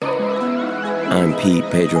I'm Pete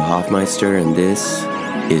Pedro Hoffmeister, and this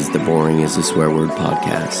is the Boring is a Swear Word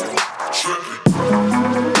podcast.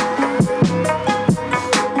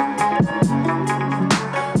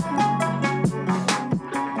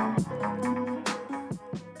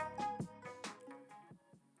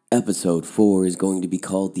 Episode 4 is going to be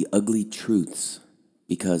called The Ugly Truths,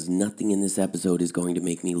 because nothing in this episode is going to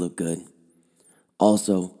make me look good.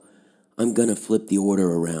 Also, I'm going to flip the order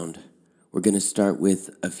around. We're going to start with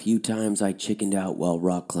a few times I chickened out while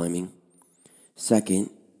rock climbing. Second,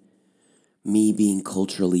 me being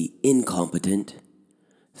culturally incompetent.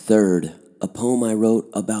 Third, a poem I wrote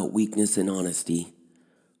about weakness and honesty.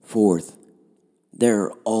 Fourth, there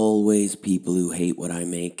are always people who hate what I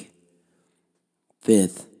make.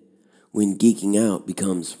 Fifth, when geeking out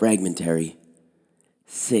becomes fragmentary.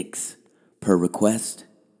 6, per request,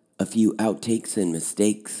 a few outtakes and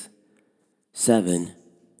mistakes. 7,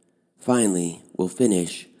 finally, we'll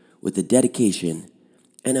finish with a dedication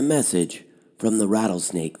and a message from the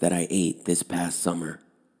rattlesnake that I ate this past summer.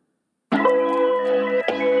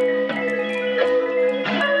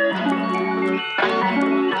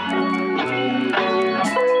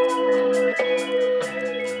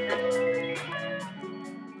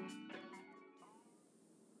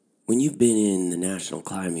 When you've been in the national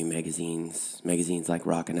climbing magazines like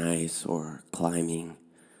Rock and Ice or Climbing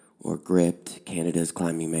or Gripped, Canada's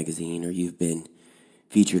climbing magazine, or you've been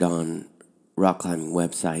featured on rock climbing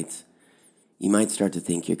websites, you might start to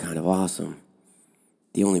think you're kind of awesome.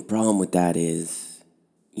 The only problem with that is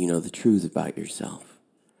you know the truth about yourself.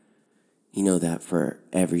 You know that for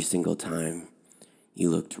every single time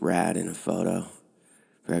you looked rad in a photo,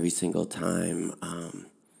 for every single time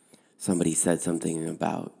somebody said something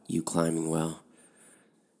about you climbing well,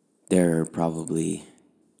 there are probably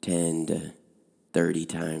 10 to 30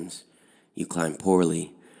 times you climb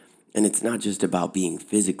poorly. And it's not just about being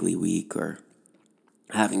physically weak or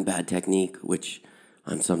having bad technique, which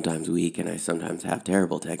I'm sometimes weak and I sometimes have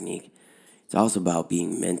terrible technique. It's also about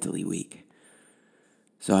being mentally weak.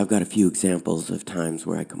 So I've got a few examples of times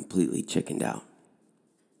where I completely chickened out.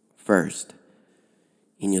 First,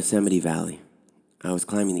 in Yosemite Valley, I was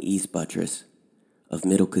climbing the east buttress of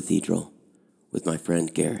Middle Cathedral with my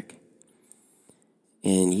friend Garrick.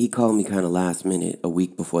 And he called me kind of last minute, a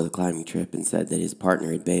week before the climbing trip, and said that his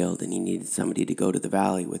partner had bailed and he needed somebody to go to the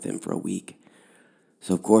valley with him for a week.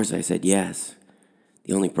 So of course I said yes.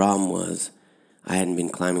 The only problem was I hadn't been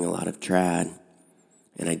climbing a lot of trad,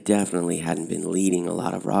 and I definitely hadn't been leading a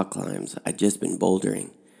lot of rock climbs. I'd just been bouldering,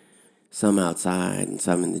 some outside and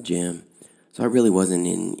some in the gym. So I really wasn't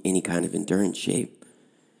in any kind of endurance shape.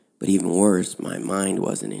 But even worse, my mind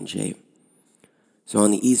wasn't in shape. So on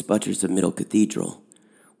the east buttress of Middle Cathedral,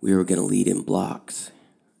 we were going to lead in blocks.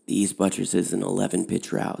 The east buttress is an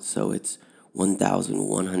 11-pitch route, so it's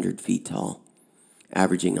 1,100 feet tall,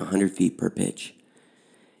 averaging 100 feet per pitch.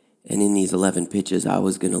 And in these 11 pitches, I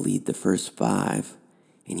was going to lead the first 5,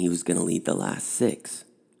 and he was going to lead the last 6.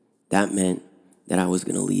 That meant that I was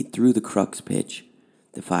going to lead through the crux pitch,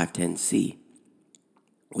 the 510C,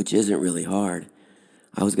 which isn't really hard.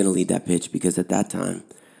 I was going to lead that pitch because at that time,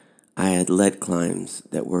 I had led climbs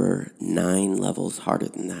that were 9 levels harder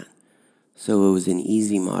than that. So it was an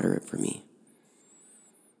easy moderate for me.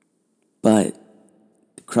 But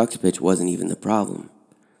the crux pitch wasn't even the problem.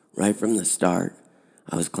 Right from the start,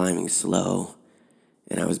 I was climbing slow,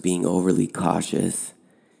 and I was being overly cautious,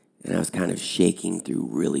 and I was kind of shaking through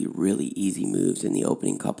really, really easy moves in the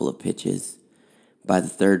opening couple of pitches. By the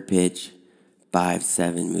third pitch,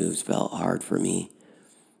 5-7 moves felt hard for me,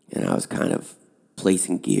 and I was kind of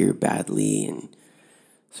placing gear badly and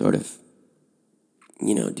sort of,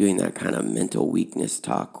 doing that kind of mental weakness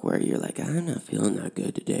talk where you're like, I'm not feeling that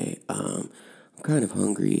good today. I'm kind of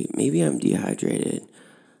hungry. Maybe I'm dehydrated.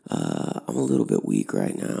 I'm a little bit weak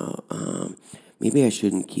right now. Maybe I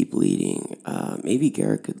shouldn't keep leading. Maybe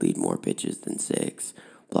Garrett could lead more pitches than 6.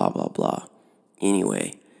 Blah, blah, blah.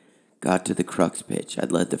 Anyway, got to the crux pitch.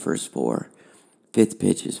 I'd led the first 4. 5th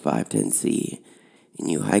pitch is 510C. And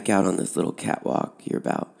you hike out on this little catwalk. You're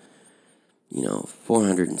about,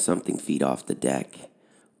 400 and something feet off the deck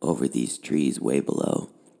over these trees way below.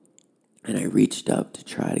 And I reached up to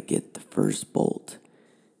try to get the first bolt.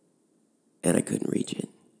 And I couldn't reach it.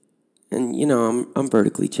 And, I'm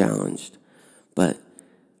vertically challenged. But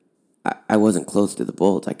I wasn't close to the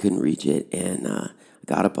bolt. I couldn't reach it. And I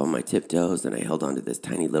got up on my tiptoes and I held onto this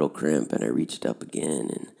tiny little crimp. And I reached up again.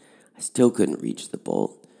 And I still couldn't reach the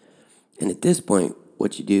bolt. And at this point,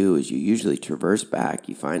 what you do is you usually traverse back,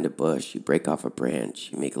 you find a bush, you break off a branch,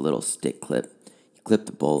 you make a little stick clip, you clip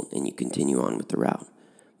the bolt, and you continue on with the route.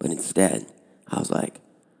 But instead, I was like,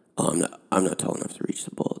 oh, I'm not tall enough to reach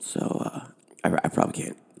the bolt. So I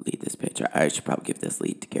I should probably give this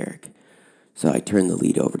lead to Garrick. So I turned the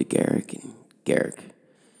lead over to Garrick, and Garrick,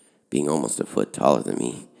 being almost a foot taller than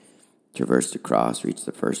me, traversed across, reached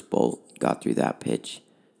the first bolt, got through that pitch.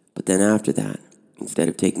 But then after that, instead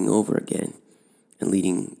of taking over again and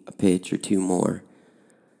leading a pitch or two more,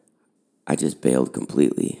 I just bailed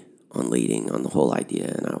completely on leading on the whole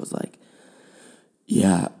idea. And I was like,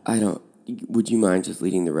 yeah, would you mind just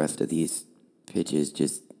leading the rest of these pitches?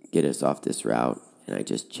 Just get us off this route. And I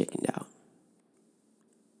just chickened out.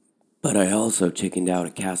 But I also chickened out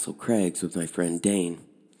at Castle Craigs with my friend Dane.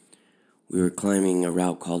 We were climbing a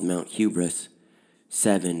route called Mount Hubris,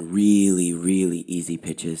 7 really, really easy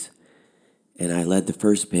pitches. And I led the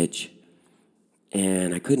first pitch,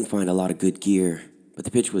 and I couldn't find a lot of good gear, but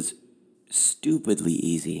the pitch was stupidly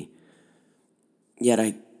easy. Yet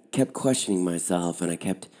I kept questioning myself, and I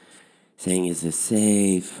kept saying, is this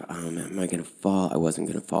safe? Am I going to fall? I wasn't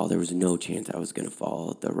going to fall. There was no chance I was going to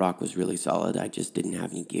fall. The rock was really solid. I just didn't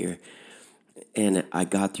have any gear. And I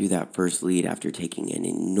got through that first lead after taking an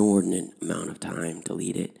inordinate amount of time to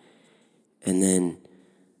lead it. And then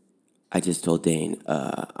I just told Dane,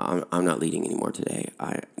 I'm not leading anymore today.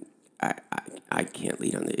 I can't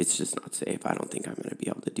lead on this. It's just not safe. I don't think I'm going to be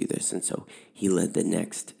able to do this. And so he led the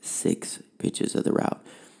next 6 pitches of the route.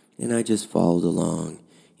 And I just followed along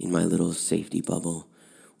in my little safety bubble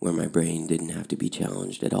where my brain didn't have to be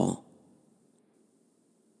challenged at all.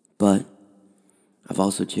 But I've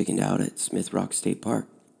also chickened out at Smith Rock State Park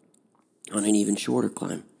on an even shorter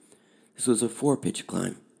climb. This was a 4-pitch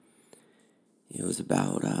climb. It was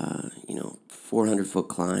about, 400-foot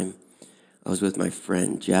climb. I was with my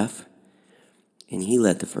friend Jeff, and he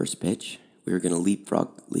led the first pitch. We were going to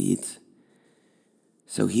leapfrog leads.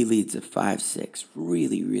 So he leads a 5-6,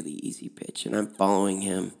 really, really easy pitch, and I'm following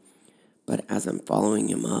him. But as I'm following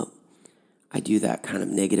him up, I do that kind of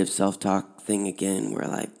negative self-talk thing again where,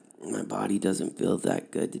 like, my body doesn't feel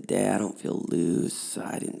that good today. I don't feel loose.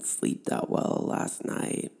 I didn't sleep that well last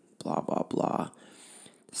night, blah, blah, blah.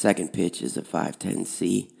 The second pitch is a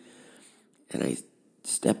 5-10C, and I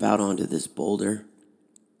step out onto this boulder,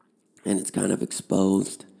 and it's kind of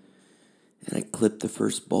exposed. And I clip the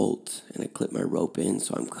first bolt, and I clip my rope in,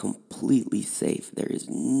 so I'm completely safe. There is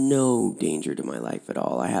no danger to my life at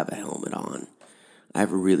all. I have a helmet on. I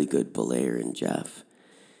have a really good belayer in Jeff.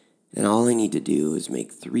 And all I need to do is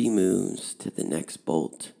make 3 moves to the next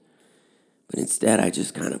bolt. But instead, I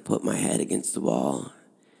just kind of put my head against the wall,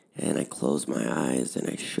 and I closed my eyes, and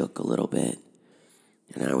I shook a little bit.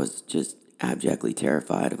 And I was just abjectly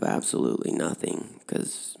terrified of absolutely nothing,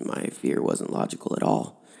 because my fear wasn't logical at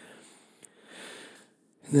all.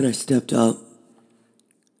 And then I stepped up,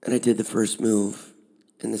 and I did the first move,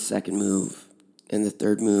 and the second move, and the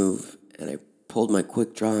third move, and I pulled my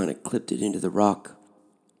quick draw, and I clipped it into the rock.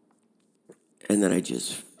 And then I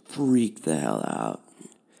just freaked the hell out.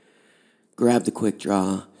 Grabbed the quick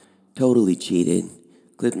draw, totally cheated,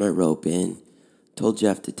 clipped my rope in, told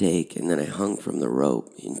Jeff to take, and then I hung from the rope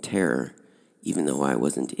in terror, even though I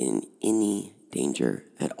wasn't in any danger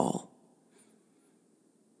at all.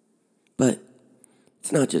 But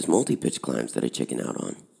it's not just multi-pitch climbs that I chicken out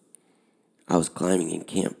on. I was climbing in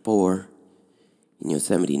Camp 4 in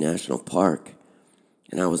Yosemite National Park,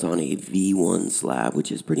 and I was on a V1 slab,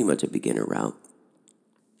 which is pretty much a beginner route.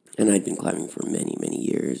 And I'd been climbing for many, many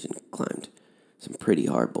years and climbed some pretty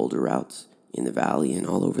hard boulder routes in the valley and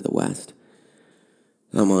all over the West.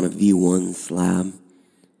 I'm on a V1 slab,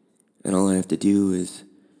 and all I have to do is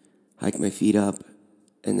hike my feet up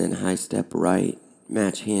and then high step right,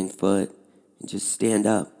 match hand foot, and just stand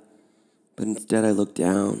up. But instead I look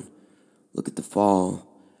down, look at the fall,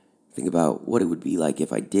 think about what it would be like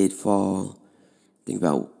if I did fall, think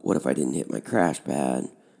about what if I didn't hit my crash pad,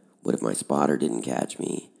 what if my spotter didn't catch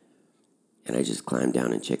me, and I just climbed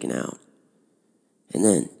down and chicken out. And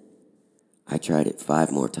then I tried it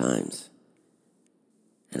 5 more times,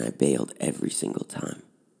 and I bailed every single time.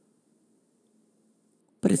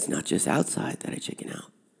 But it's not just outside that I chicken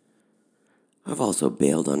out. I've also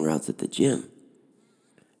bailed on routes at the gym.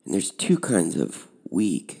 And there's 2 kinds of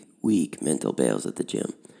weak mental bails at the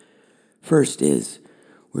gym. First is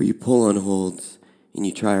where you pull on holds and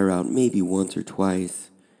you try a route maybe once or twice.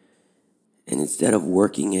 And instead of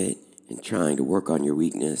working it and trying to work on your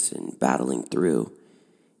weakness and battling through,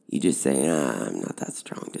 you just say, I'm not that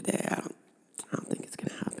strong today. I don't think it's going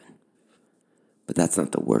to happen. But that's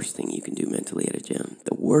not the worst thing you can do mentally at a gym.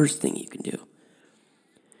 The worst thing you can do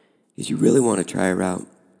is you really want to try a route,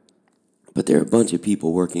 but there are a bunch of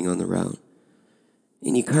people working on the route,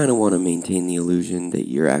 and you kind of want to maintain the illusion that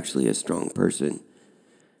you're actually a strong person.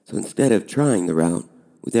 So instead of trying the route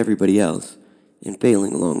with everybody else and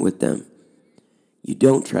failing along with them, you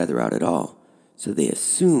don't try the route at all. So they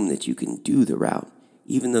assume that you can do the route,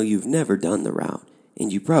 even though you've never done the route,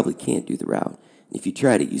 and you probably can't do the route. And if you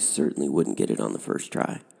tried it, you certainly wouldn't get it on the first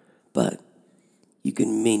try. But you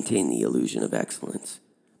can maintain the illusion of excellence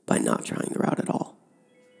by not trying the route at all.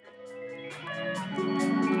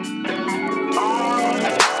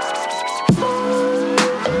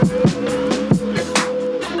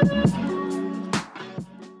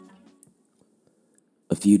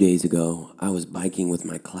 A few days ago, I was biking with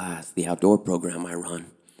my class, the outdoor program I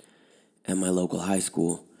run, at my local high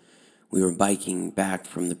school. We were biking back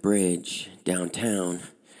from the bridge downtown,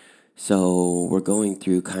 so we're going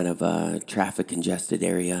through kind of a traffic congested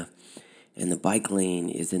area, and the bike lane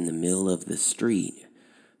is in the middle of the street.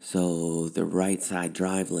 So the right side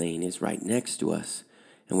drive lane is right next to us,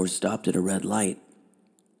 and we're stopped at a red light,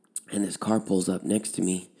 and this car pulls up next to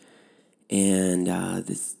me, and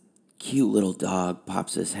this cute little dog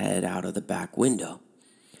pops his head out of the back window.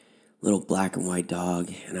 Little black and white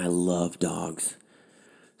dog, and I love dogs.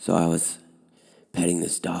 So I was petting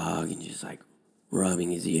this dog and just like rubbing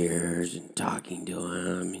his ears and talking to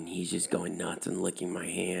him, and he's just going nuts and licking my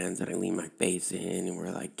hands, and I lean my face in, and we're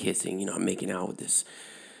like kissing. I'm making out with this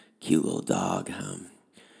cute little dog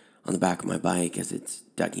on the back of my bike as it's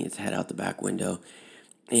ducking its head out the back window.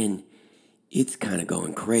 And it's kind of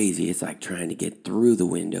going crazy. It's like trying to get through the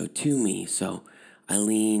window to me. So I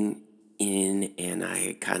lean in and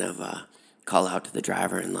I kind of call out to the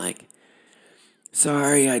driver and like,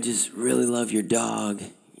 sorry, I just really love your dog,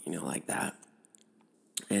 like that.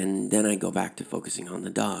 And then I go back to focusing on the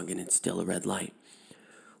dog, and it's still a red light.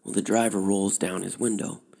 Well, the driver rolls down his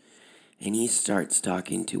window, and he starts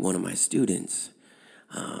talking to one of my students,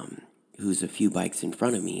 who's a few bikes in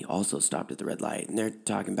front of me, also stopped at the red light. And they're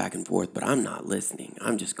talking back and forth, but I'm not listening.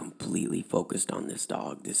 I'm just completely focused on this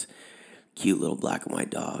dog, this cute little black and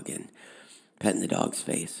white dog, and petting the dog's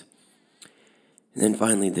face. And then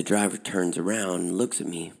finally the driver turns around and looks at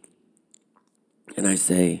me, and I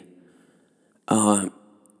say, I'm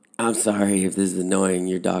sorry if this is annoying.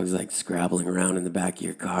 Your dog's like scrabbling around in the back of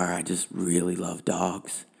your car. I just really love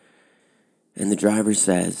dogs. And the driver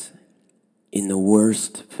says, in the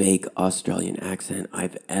worst fake Australian accent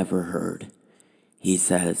I've ever heard, he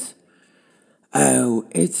says, "Oh,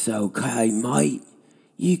 it's okay, mate.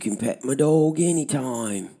 You can pet my dog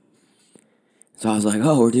anytime." So I was like,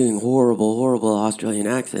 oh, we're doing horrible Australian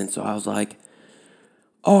accents. So I was like,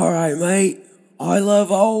 all right, mate, I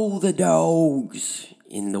love all the dogs,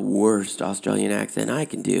 in the worst Australian accent I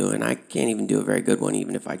can do. And I can't even do a very good one,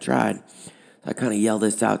 even if I tried. So I kind of yell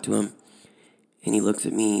this out to him. And he looks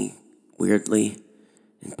at me weirdly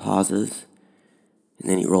and pauses. And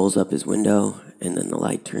then he rolls up his window. And then the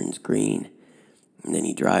light turns green. And then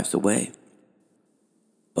he drives away.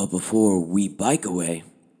 But before we bike away,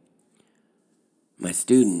 my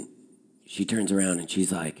student, she turns around and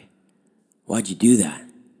she's like, why'd you do that?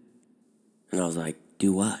 And I was like,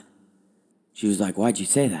 do what? She was like, why'd you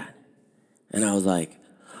say that? And I was like,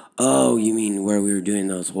 oh, you mean where we were doing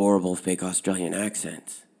those horrible fake Australian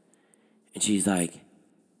accents? And she's like,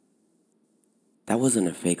 that wasn't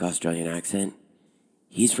a fake Australian accent.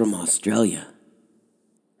 He's from Australia.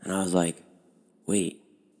 And I was like, wait,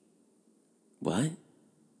 what?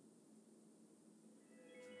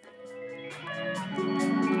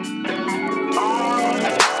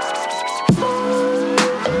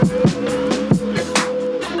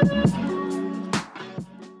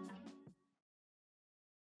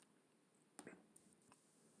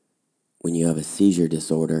 When you have a seizure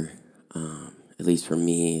disorder, at least for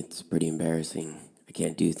me, it's pretty embarrassing. I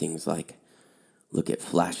can't do things like look at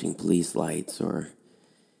flashing police lights or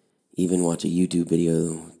even watch a YouTube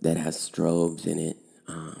video that has strobes in it.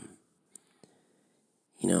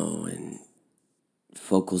 And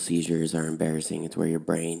focal seizures are embarrassing. It's where your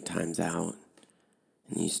brain times out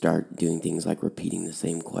and you start doing things like repeating the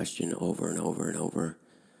same question over and over and over.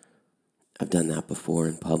 I've done that before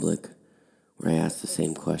in public where I ask the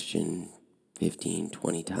same question 15,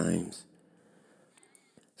 20 times.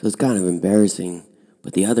 So it's kind of embarrassing,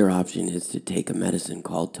 but the other option is to take a medicine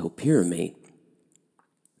called topiramate.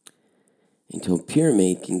 And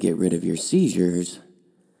topiramate can get rid of your seizures.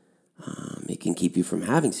 It can keep you from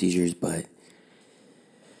having seizures, but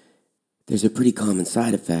there's a pretty common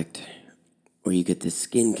side effect where you get this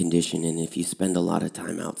skin condition, and if you spend a lot of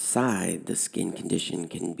time outside, the skin condition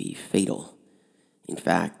can be fatal. In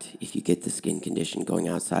fact, if you get the skin condition, going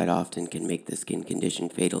outside often can make the skin condition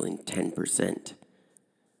fatal in 10%.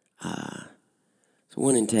 So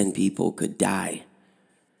 1 in 10 people could die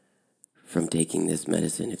from taking this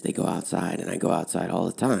medicine if they go outside, and I go outside all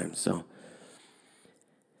the time. So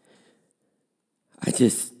I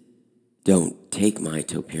just don't take my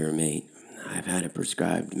topiramate. I've had it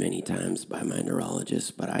prescribed many times by my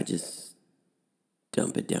neurologist, but I just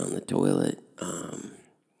dump it down the toilet.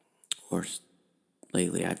 Or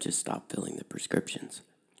lately, I've just stopped filling the prescriptions.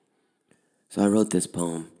 So I wrote this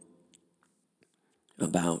poem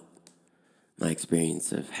about my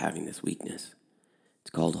experience of having this weakness.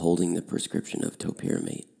 It's called Holding the Prescription of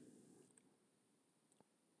Topiramate.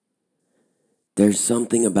 There's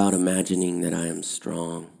something about imagining that I am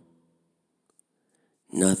strong.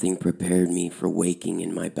 Nothing prepared me for waking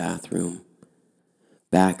in my bathroom,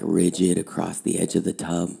 back rigid across the edge of the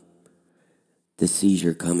tub, the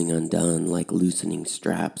seizure coming undone like loosening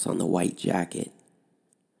straps on the white jacket,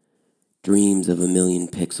 dreams of a million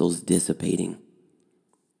pixels dissipating,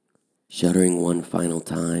 shuddering one final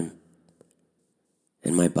time,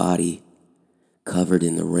 and my body covered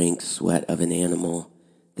in the rank sweat of an animal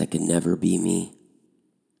that could never be me.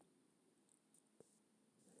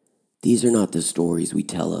 These are not the stories we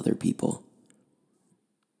tell other people.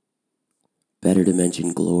 Better to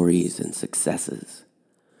mention glories and successes,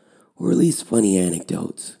 or at least funny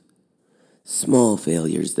anecdotes, small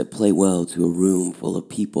failures that play well to a room full of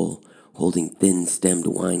people holding thin-stemmed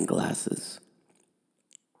wine glasses.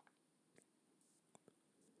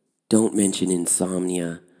 Don't mention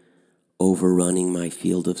insomnia overrunning my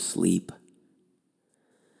field of sleep,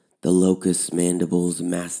 the locust mandibles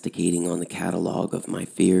masticating on the catalog of my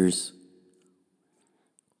fears,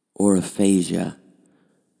 or aphasia,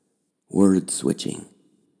 word switching,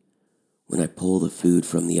 when I pull the food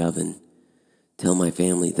from the oven, tell my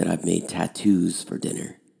family that I've made tattoos for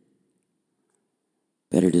dinner.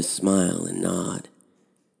 Better to smile and nod,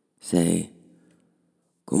 say,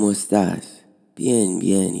 ¿Cómo estás? Bien,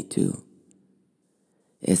 bien, ¿y tú?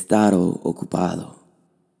 He estado ocupado.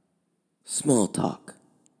 Small talk.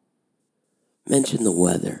 Mention the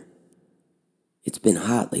weather. It's been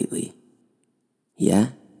hot lately. Yeah?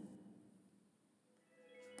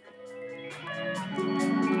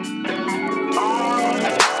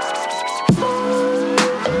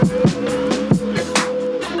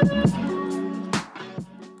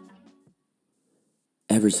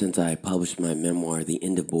 Ever since I published my memoir, The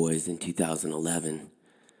End of Boys, in 2011,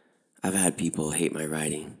 I've had people hate my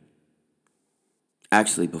writing.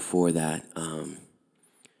 Actually, before that,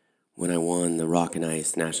 when I won the Rock and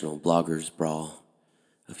Ice National Bloggers Brawl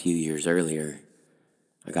a few years earlier,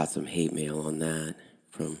 I got some hate mail on that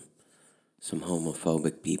from some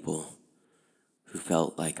homophobic people who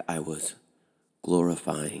felt like I was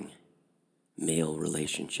glorifying male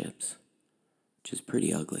relationships, which is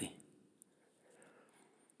pretty ugly.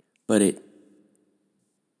 But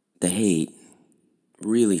the hate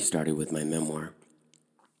really started with my memoir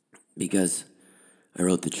because I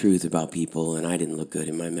wrote the truth about people and I didn't look good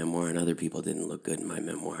in my memoir and other people didn't look good in my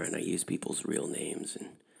memoir and I used people's real names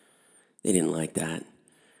and they didn't like that.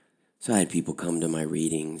 So I had people come to my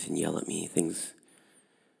readings and yell at me, things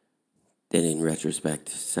that in retrospect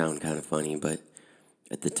sound kind of funny, but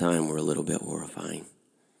at the time were a little bit horrifying.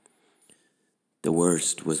 The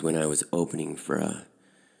worst was when I was opening for a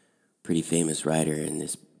pretty famous writer and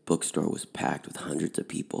this bookstore was packed with hundreds of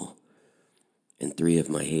people and 3 of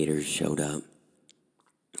my haters showed up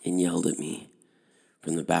and yelled at me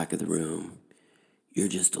from the back of the room, "You're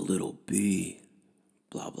just a little bee,"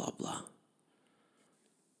 blah, blah, blah.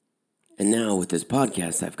 And now with this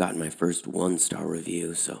podcast, I've gotten my first 1-star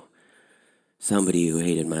review, so somebody who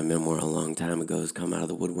hated my memoir a long time ago has come out of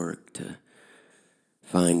the woodwork to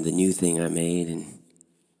find the new thing I made and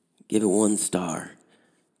give it 1 star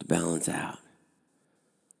to balance out.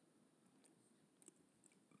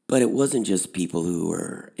 But it wasn't just people who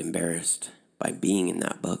were embarrassed by being in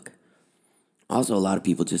that book. Also, a lot of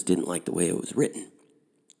people just didn't like the way it was written.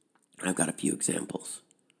 I've got a few examples.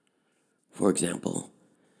 For example,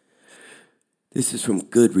 this is from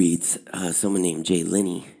Goodreads. Someone named Jay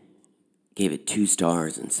Linney gave it 2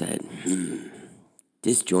 stars and said,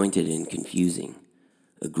 disjointed and confusing.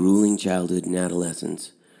 A grueling childhood and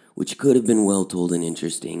adolescence, which could have been well told and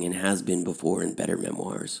interesting and has been before in better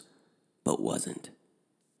memoirs, but wasn't.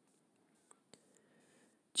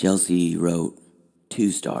 Chelsea wrote 2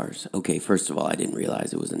 stars. Okay, first of all, I didn't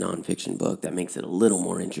realize it was a nonfiction book. That makes it a little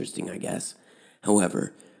more interesting, I guess.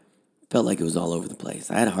 However, felt like it was all over the place.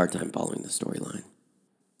 I had a hard time following the storyline.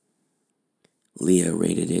 Leah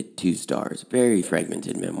rated it 2 stars. Very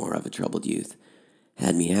fragmented memoir of a troubled youth.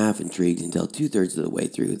 Had me half intrigued until 2/3 of the way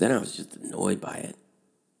through. Then I was just annoyed by it.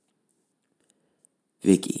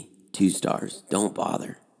 Vicky, 2 stars. Don't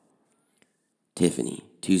bother. Tiffany,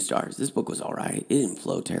 2 stars. This book was all right. It didn't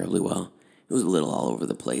flow terribly well. It was a little all over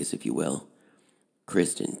the place, if you will.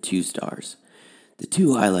 Kristen, 2 stars. The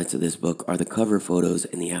 2 highlights of this book are the cover photos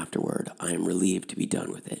and the afterword. I am relieved to be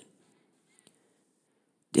done with it.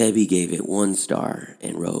 Debbie gave it 1 star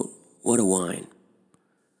and wrote, "What a wine."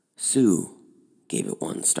 Sue gave it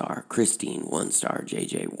 1 star. Christine, 1 star.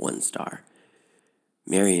 JJ, 1 star.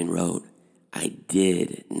 Marion wrote, "I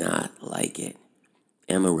did not like it."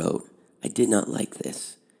 Emma wrote, "I did not like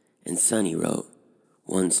this." And Sunny wrote,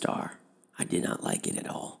 1 star. "I did not like it at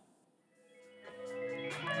all."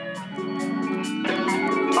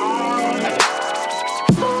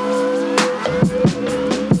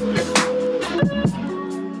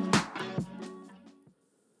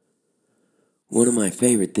 One of my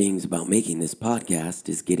favorite things about making this podcast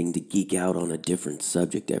is getting to geek out on a different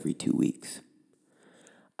subject every 2 weeks.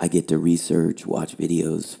 I get to research, watch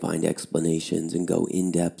videos, find explanations, and go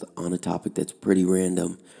in depth on a topic that's pretty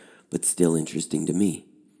random, but still interesting to me.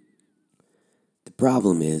 The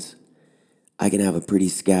problem is, I can have a pretty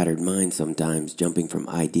scattered mind sometimes, jumping from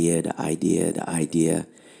idea to idea to idea,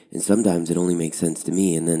 and sometimes it only makes sense to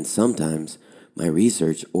me, and then sometimes my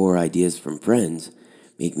research or ideas from friends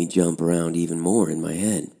make me jump around even more in my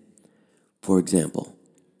head. For example,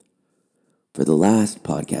 for the last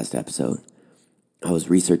podcast episode, I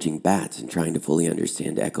was researching bats and trying to fully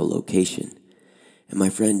understand echolocation, and my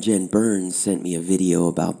friend Jen Burns sent me a video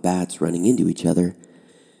about bats running into each other,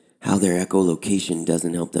 how their echolocation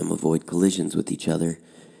doesn't help them avoid collisions with each other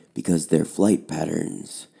because their flight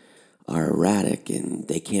patterns are erratic and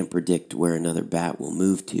they can't predict where another bat will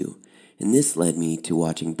move to. And this led me to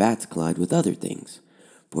watching bats collide with other things.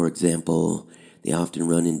 For example, they often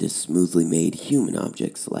run into smoothly made human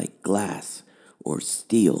objects like glass or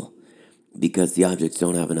steel because the objects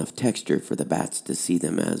don't have enough texture for the bats to see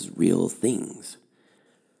them as real things.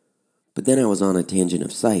 But then I was on a tangent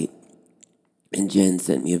of sight, and Jen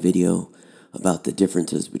sent me a video about the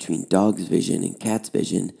differences between dogs' vision and cats'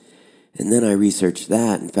 vision, and then I researched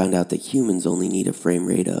that and found out that humans only need a frame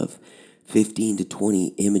rate of 15 to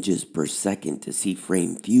 20 images per second to see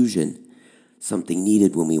frame fusion, something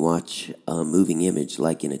needed when we watch a moving image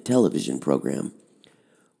like in a television program.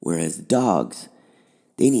 Whereas dogs,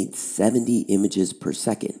 they need 70 images per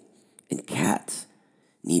second, and cats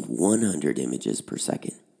need 100 images per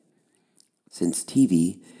second. Since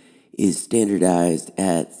TV is standardized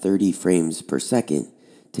at 30 frames per second,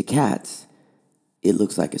 to cats, it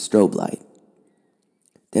looks like a strobe light.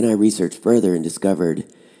 Then I researched further and discovered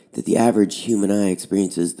that the average human eye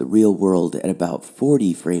experiences the real world at about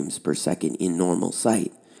 40 frames per second in normal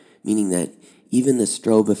sight, meaning that even the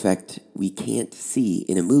strobe effect we can't see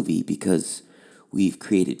in a movie because we've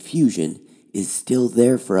created fusion is still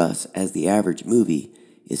there for us as the average movie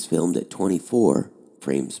is filmed at 24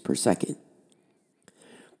 frames per second.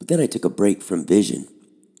 But then I took a break from vision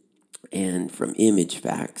and from image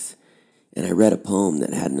facts, and I read a poem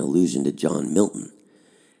that had an allusion to John Milton,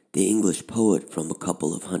 the English poet from a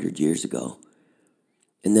couple of 100 years ago.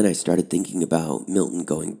 And then I started thinking about Milton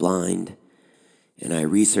going blind, and I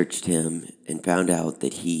researched him and found out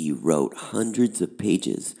that he wrote hundreds of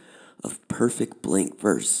pages of perfect blank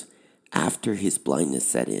verse after his blindness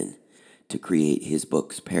set in to create his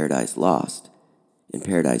books Paradise Lost and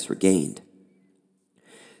Paradise Regained.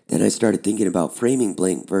 Then I started thinking about framing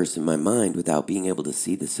blank verse in my mind without being able to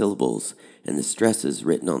see the syllables and the stresses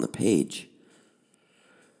written on the page.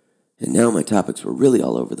 And now my topics were really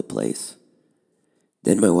all over the place.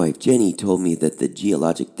 Then my wife Jenny told me that the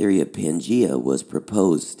geologic theory of Pangaea was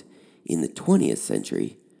proposed in the 20th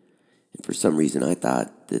century. And for some reason I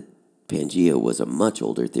thought that Pangaea was a much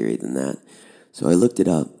older theory than that. So I looked it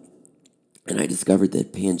up, and I discovered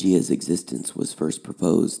that Pangaea's existence was first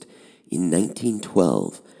proposed in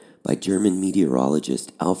 1912 by German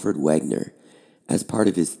meteorologist Alfred Wegener as part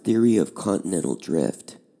of his theory of continental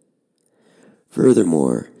drift.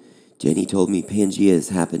 Furthermore, Jenny told me Pangaea has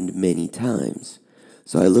happened many times,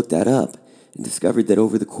 so I looked that up and discovered that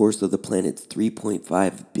over the course of the planet's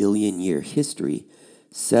 3.5 billion year history,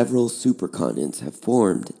 several supercontinents have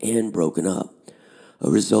formed and broken up,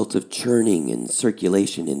 a result of churning and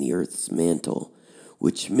circulation in the Earth's mantle,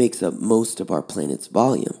 which makes up most of our planet's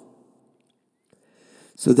volume.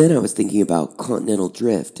 So then I was thinking about continental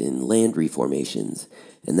drift and land reformations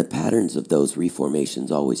and the patterns of those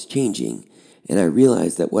reformations always changing, and I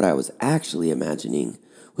realized that what I was actually imagining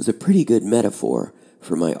was a pretty good metaphor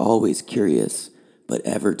for my always curious but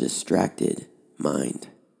ever distracted mind.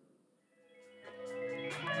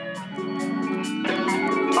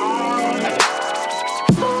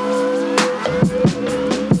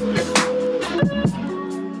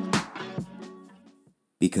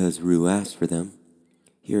 Because Rue asked for them,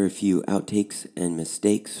 here are a few outtakes and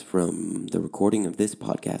mistakes from the recording of this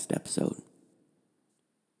podcast episode.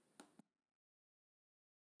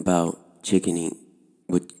 About chickening,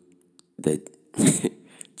 with the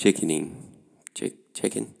chickening,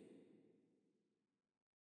 chicken.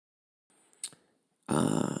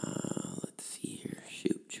 Let's see here.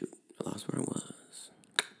 Shoot. I lost where I was.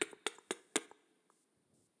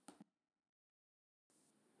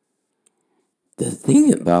 The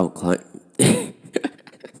thing about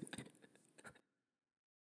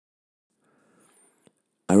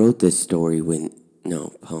I wrote this story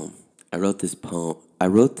poem. I wrote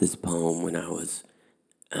this poem when I was,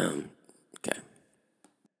 okay.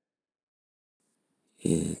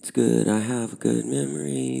 It's good I have a good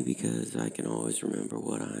memory because I can always remember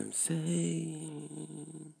what I'm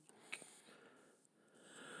saying.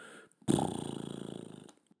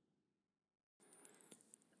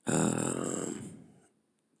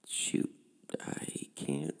 Shoot, I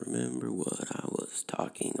can't remember what I was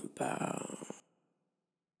talking about.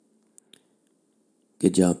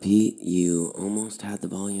 Good job, Pete. You almost had the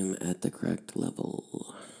volume at the correct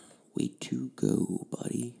level. Way to go,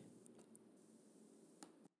 buddy.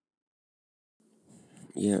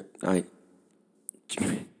 Yeah,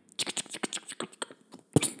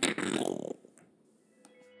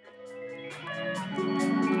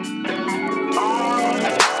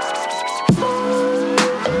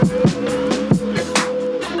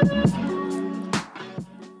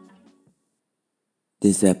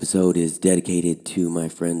 This episode is dedicated to my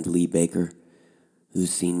friend Lee Baker,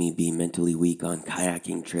 who's seen me be mentally weak on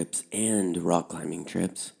kayaking trips and rock climbing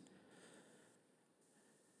trips.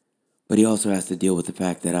 But he also has to deal with the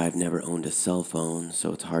fact that I've never owned a cell phone,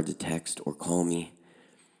 so it's hard to text or call me.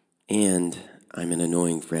 And I'm an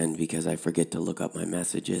annoying friend because I forget to look up my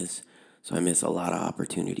messages, so I miss a lot of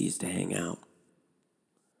opportunities to hang out.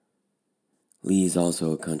 Lee's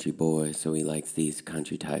also a country boy, so he likes these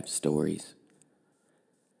country-type stories.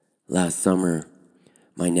 Last summer,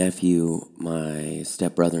 my nephew, my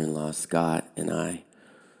stepbrother-in-law, Scott, and I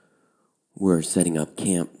were setting up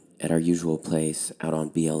camp at our usual place out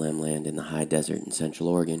on BLM land in the high desert in Central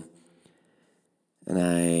Oregon. And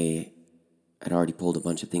I had already pulled a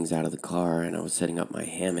bunch of things out of the car, and I was setting up my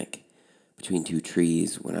hammock between two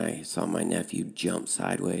trees when I saw my nephew jump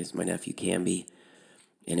sideways, my nephew Camby,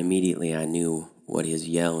 and immediately I knew what his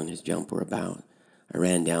yell and his jump were about. I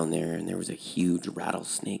ran down there, and there was a huge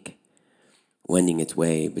rattlesnake wending its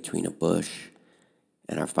way between a bush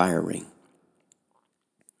and our fire ring.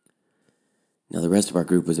 Now, the rest of our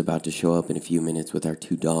group was about to show up in a few minutes with our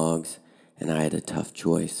two dogs, and I had a tough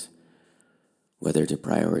choice whether to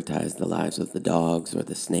prioritize the lives of the dogs or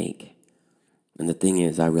the snake. And the thing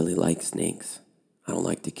is, I really like snakes. I don't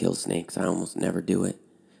like to kill snakes. I almost never do it.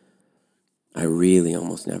 I really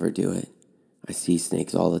almost never do it. I see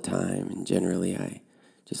snakes all the time, and generally I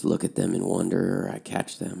just look at them and wonder, or I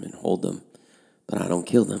catch them and hold them, but I don't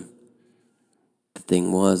kill them. The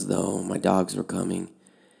thing was, though, my dogs were coming,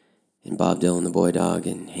 and Bob Dylan, the boy dog,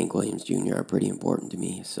 and Hank Williams Jr. are pretty important to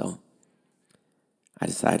me, so I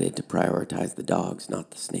decided to prioritize the dogs,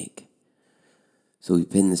 not the snake. So we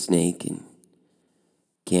pinned the snake, and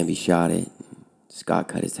Camby shot it, and Scott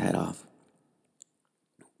cut its head off.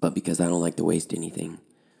 But because I don't like to waste anything,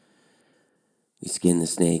 we skinned the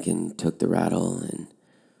snake and took the rattle, and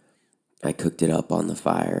I cooked it up on the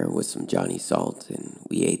fire with some Johnny salt, and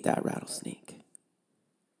we ate that rattlesnake.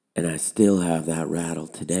 And I still have that rattle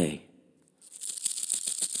today.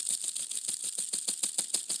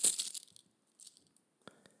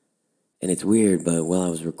 And it's weird, but while I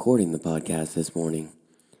was recording the podcast this morning,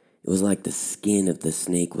 it was like the skin of the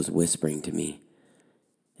snake was whispering to me.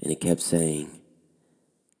 And it kept saying,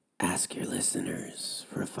 ask your listeners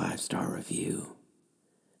for a 5-star review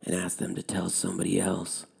and ask them to tell somebody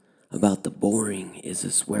else about the Boring is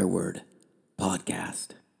a Swear Word podcast.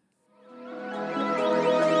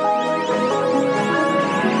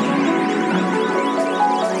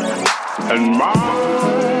 And my